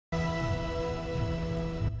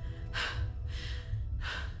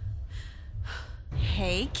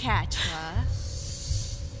Hey, Catra.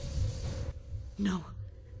 No.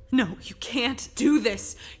 No, you can't do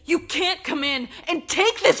this. You can't come in and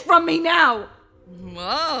take this from me now!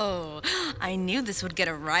 Whoa. I knew this would get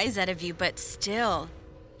a rise out of you, but still.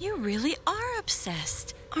 You really are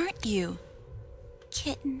obsessed, aren't you,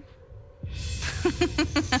 kitten?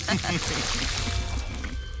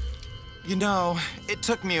 You know, it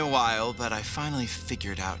took me a while, but I finally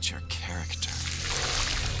figured out your character.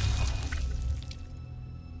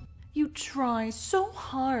 You try so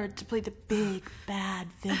hard to play the big, bad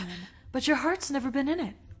villain, but your heart's never been in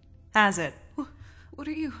it, has it? What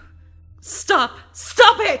are you... Stop!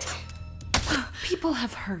 Stop it! People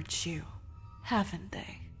have hurt you, haven't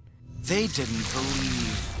they? They didn't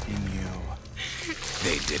believe in you.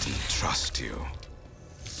 They didn't trust you.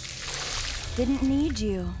 Didn't need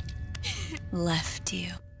you. Left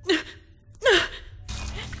you.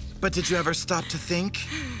 But did you ever stop to think?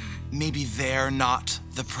 Maybe they're not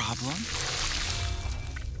the problem?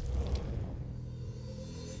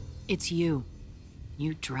 It's you.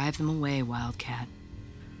 You drive them away, Wildcat.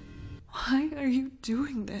 Why are you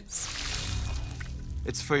doing this?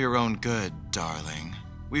 It's for your own good, darling.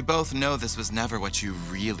 We both know this was never what you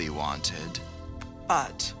really wanted.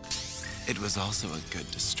 But it was also a good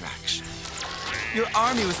distraction. Your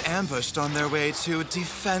army was ambushed on their way to a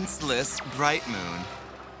defenseless Bright Moon.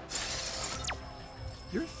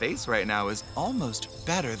 Your face right now is almost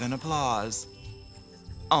better than applause.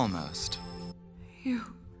 Almost. You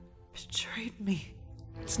betrayed me.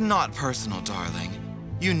 It's not personal, darling.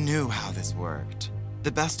 You knew how this worked.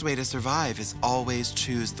 The best way to survive is always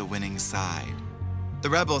choose the winning side. The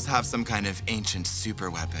rebels have some kind of ancient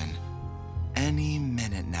superweapon. Any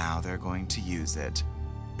minute now, they're going to use it.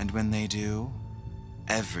 And when they do,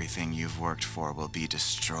 everything you've worked for will be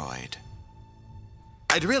destroyed.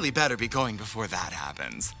 I'd really better be going before that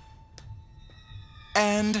happens.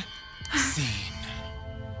 End scene.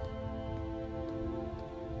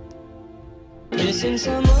 Missing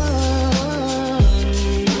someone.